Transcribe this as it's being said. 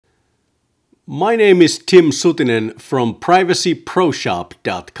My name is Tim Sutinen from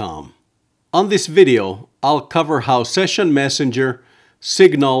PrivacyProShop.com. On this video, I'll cover how Session Messenger,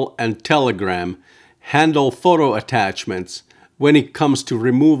 Signal, and Telegram handle photo attachments when it comes to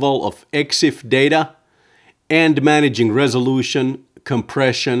removal of EXIF data and managing resolution,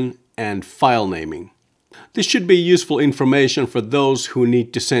 compression, and file naming. This should be useful information for those who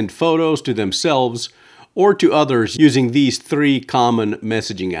need to send photos to themselves or to others using these three common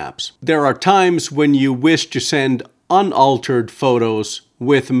messaging apps. There are times when you wish to send unaltered photos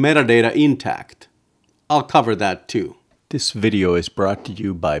with metadata intact. I'll cover that too. This video is brought to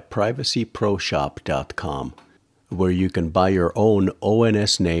you by PrivacyProShop.com, where you can buy your own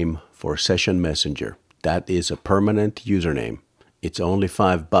ONS name for Session Messenger. That is a permanent username. It's only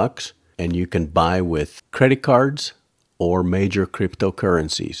 $5 and you can buy with credit cards or major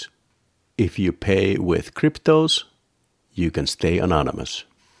cryptocurrencies. If you pay with cryptos, you can stay anonymous.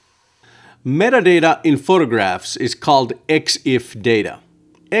 Metadata in photographs is called EXIF data.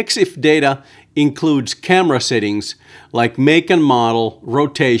 EXIF data includes camera settings like make and model,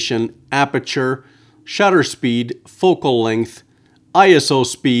 rotation, aperture, shutter speed, focal length, ISO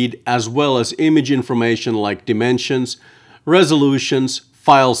speed, as well as image information like dimensions, resolutions,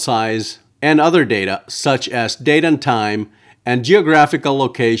 file size, and other data such as date and time, and geographical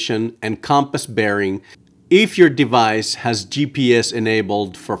location and compass bearing if your device has GPS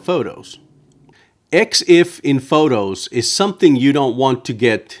enabled for photos. EXIF in photos is something you don't want to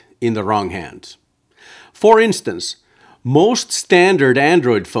get in the wrong hands. For instance, most standard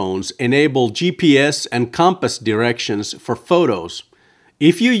Android phones enable GPS and compass directions for photos.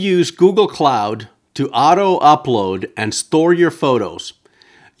 If you use Google Cloud to auto-upload and store your photos,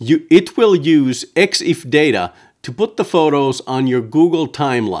 it will use EXIF data to put the photos on your Google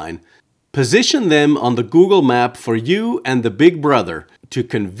timeline, position them on the Google map for you and the big brother to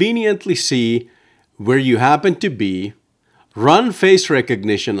conveniently see where you happen to be, run face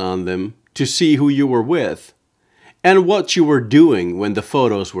recognition on them to see who you were with, and what you were doing when the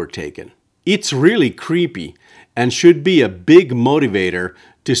photos were taken. It's really creepy and should be a big motivator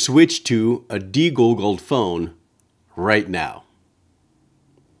to switch to a de-Googled phone right now.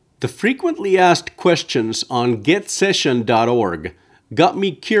 The frequently asked questions on getsession.org got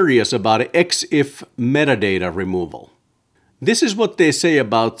me curious about EXIF metadata removal. This is what they say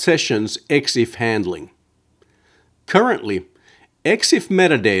about Session's EXIF handling. Currently, EXIF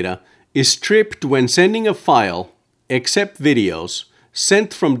metadata is stripped when sending a file, except videos,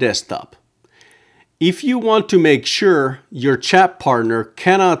 sent from desktop. If you want to make sure your chat partner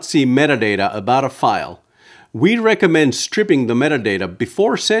cannot see metadata about a file, we recommend stripping the metadata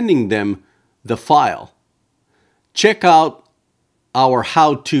before sending them the file. Check out our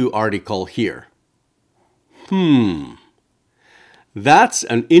how-to article here. That's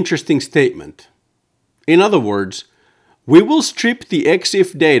an interesting statement. In other words, we will strip the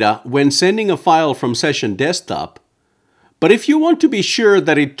EXIF data when sending a file from Session Desktop, but if you want to be sure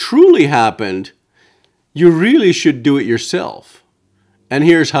that it truly happened, you really should do it yourself. And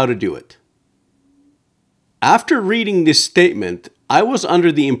here's how to do it. After reading this statement, I was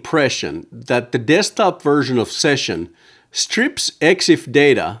under the impression that the desktop version of Session strips EXIF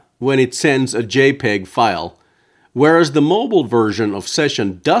data when it sends a JPEG file, whereas the mobile version of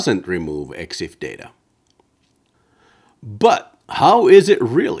Session doesn't remove EXIF data. But how is it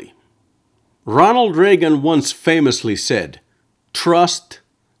really? Ronald Reagan once famously said, "Trust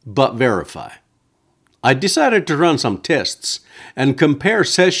but verify." I decided to run some tests and compare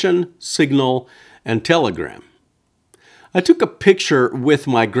Session, Signal, and Telegram. I took a picture with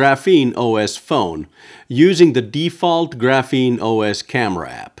my Graphene OS phone using the default Graphene OS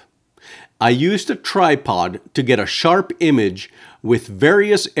camera app. I used a tripod to get a sharp image with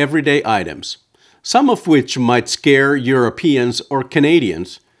various everyday items, some of which might scare Europeans or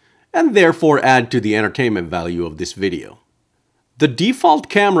Canadians, and therefore add to the entertainment value of this video. The default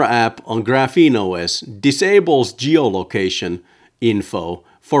camera app on Graphene OS disables geolocation info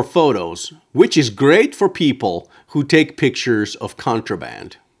for photos, which is great for people who take pictures of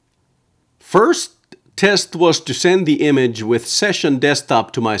contraband. First test was to send the image with Session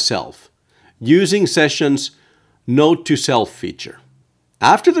Desktop to myself, using Session's Note to Self feature.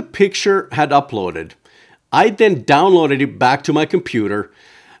 After the picture had uploaded, I then downloaded it back to my computer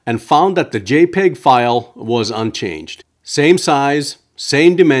and found that the JPEG file was unchanged. Same size,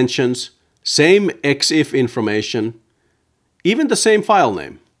 same dimensions, same EXIF information, even the same file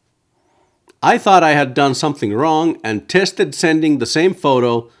name. I thought I had done something wrong and tested sending the same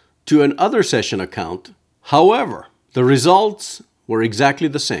photo to another Session account. However, the results were exactly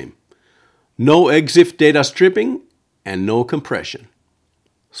the same. No EXIF data stripping and no compression.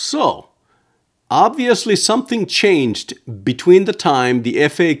 So, Obviously, something changed between the time the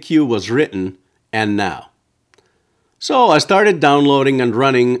FAQ was written and now. So I started downloading and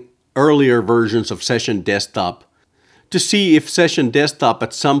running earlier versions of Session Desktop to see if Session Desktop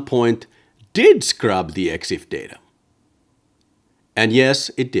at some point did scrub the EXIF data. And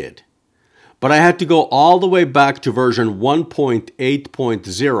yes, it did. But I had to go all the way back to version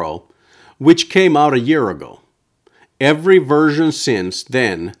 1.8.0, which came out a year ago. Every version since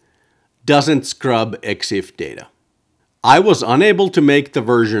then doesn't scrub EXIF data. I was unable to make the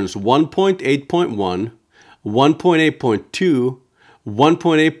versions 1.8.1, 1.8.2,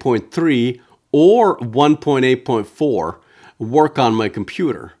 1.8.3, or 1.8.4 work on my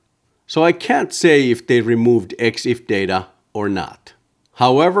computer, so I can't say if they removed EXIF data or not.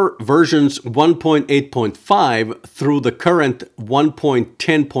 However, versions 1.8.5 through the current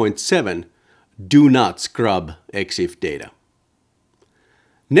 1.10.7 do not scrub EXIF data.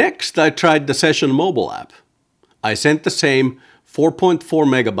 Next, I tried the Session mobile app. I sent the same 4.4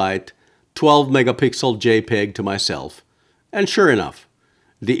 megabyte, 12 megapixel JPEG to myself, and sure enough,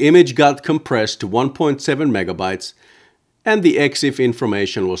 the image got compressed to 1.7 megabytes and the EXIF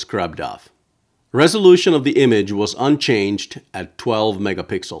information was scrubbed off. Resolution of the image was unchanged at 12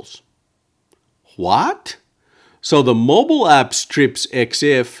 megapixels. What? So the mobile app strips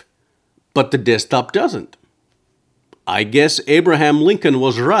EXIF, but the desktop doesn't. I guess Abraham Lincoln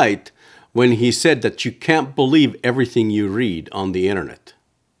was right when he said that you can't believe everything you read on the internet.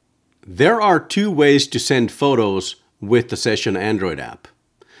 There are two ways to send photos with the Session Android app.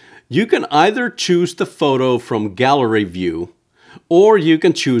 You can either choose the photo from Gallery View, or you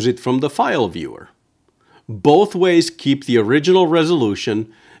can choose it from the File Viewer. Both ways keep the original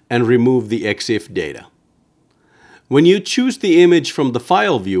resolution and remove the EXIF data. When you choose the image from the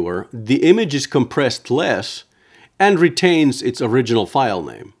File Viewer, the image is compressed less and retains its original file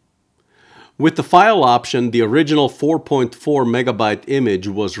name. With the File option, the original 4.4 megabyte image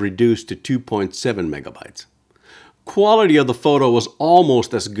was reduced to 2.7 megabytes. Quality of the photo was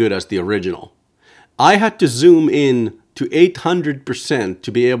almost as good as the original. I had to zoom in to 800%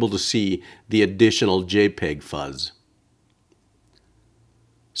 to be able to see the additional JPEG fuzz.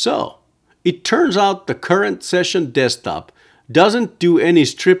 So, it turns out the current Session Desktop doesn't do any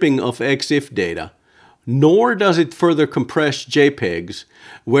stripping of EXIF data, nor does it further compress JPEGs,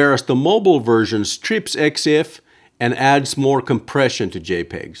 whereas the mobile version strips EXIF and adds more compression to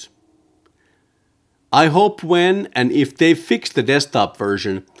JPEGs. I hope when and if they fix the desktop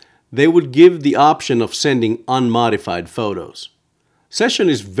version, they would give the option of sending unmodified photos. Session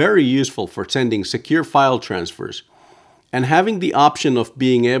is very useful for sending secure file transfers, and having the option of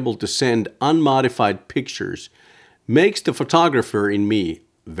being able to send unmodified pictures makes the photographer in me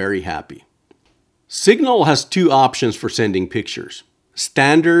very happy. Signal has two options for sending pictures: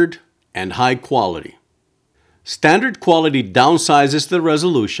 standard and high quality. Standard quality downsizes the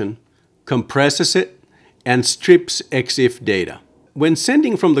resolution, compresses it, and strips EXIF data. When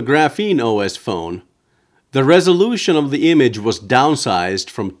sending from the Graphene OS phone, the resolution of the image was downsized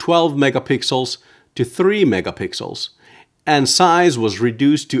from 12 megapixels to 3 megapixels, and size was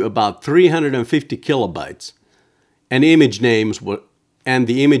reduced to about 350 kilobytes, and the image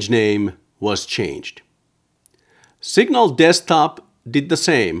name was changed. Signal Desktop did the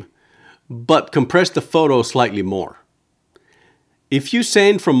same, but compressed the photo slightly more. If you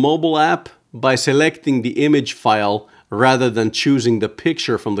send from mobile app by selecting the image file rather than choosing the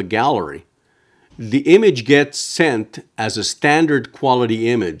picture from the gallery, the image gets sent as a standard quality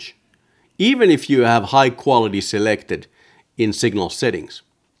image, even if you have high quality selected in Signal settings.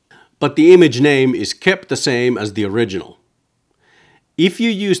 But the image name is kept the same as the original. If you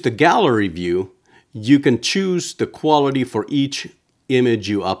use the gallery view, you can choose the quality for each image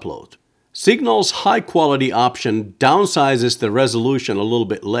you upload. Signal's high quality option downsizes the resolution a little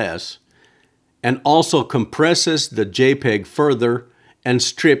bit less, and also compresses the JPEG further and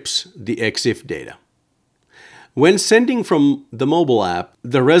strips the EXIF data. When sending from the mobile app,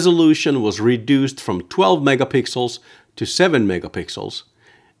 the resolution was reduced from 12 megapixels to 7 megapixels,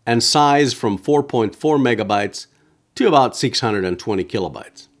 and size from 4.4 megabytes to about 620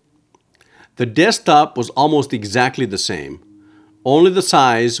 kilobytes. The desktop was almost exactly the same, only the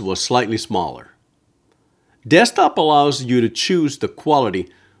size was slightly smaller. Desktop allows you to choose the quality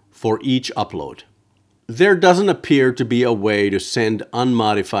for each upload. There doesn't appear to be a way to send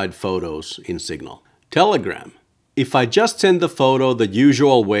unmodified photos in Signal. Telegram. If I just send the photo the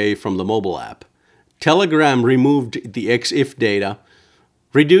usual way from the mobile app, Telegram removed the EXIF data,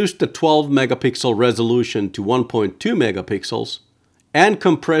 reduced the 12 megapixel resolution to 1.2 megapixels, and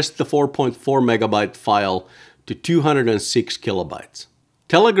compressed the 4.4 megabyte file to 206 kilobytes.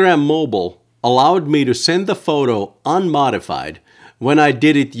 Telegram Mobile allowed me to send the photo unmodified when I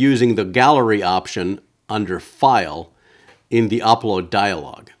did it using the gallery option under File in the Upload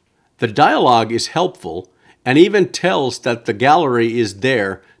dialog. The dialog is helpful and even tells that the gallery is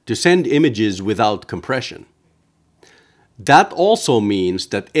there to send images without compression. That also means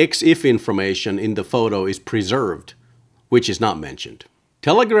that EXIF information in the photo is preserved, which is not mentioned.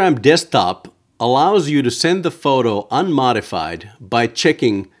 Telegram Desktop allows you to send the photo unmodified by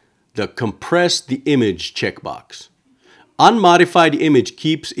checking the Compress the Image checkbox. Unmodified image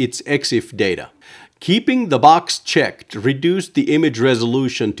keeps its EXIF data. Keeping the box checked reduced the image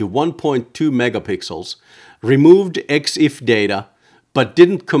resolution to 1.2 megapixels, removed EXIF data, but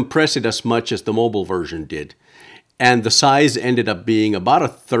didn't compress it as much as the mobile version did, and the size ended up being about a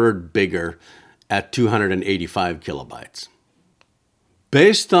third bigger at 285 kilobytes.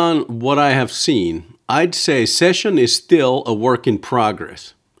 Based on what I have seen, I'd say Session is still a work in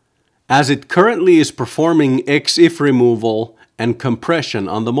progress, as it currently is performing EXIF removal and compression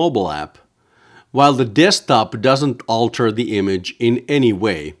on the mobile app, while the desktop doesn't alter the image in any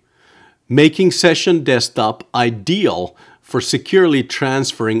way, making Session Desktop ideal for securely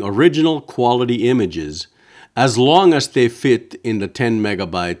transferring original quality images as long as they fit in the 10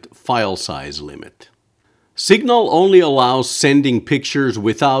 megabyte file size limit. Signal only allows sending pictures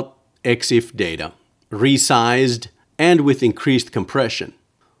without EXIF data, resized, and with increased compression.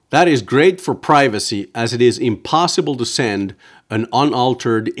 That is great for privacy, as it is impossible to send an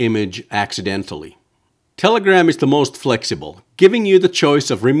unaltered image accidentally. Telegram is the most flexible, giving you the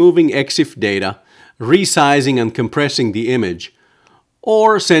choice of removing EXIF data, resizing and compressing the image,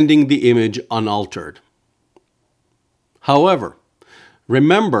 or sending the image unaltered. However,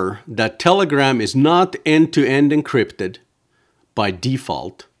 remember that Telegram is not end-to-end encrypted by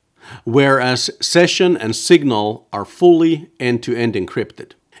default, whereas Session and Signal are fully end-to-end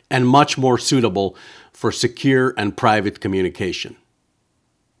encrypted and much more suitable for secure and private communication.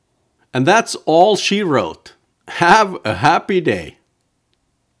 And that's all she wrote. Have a happy day.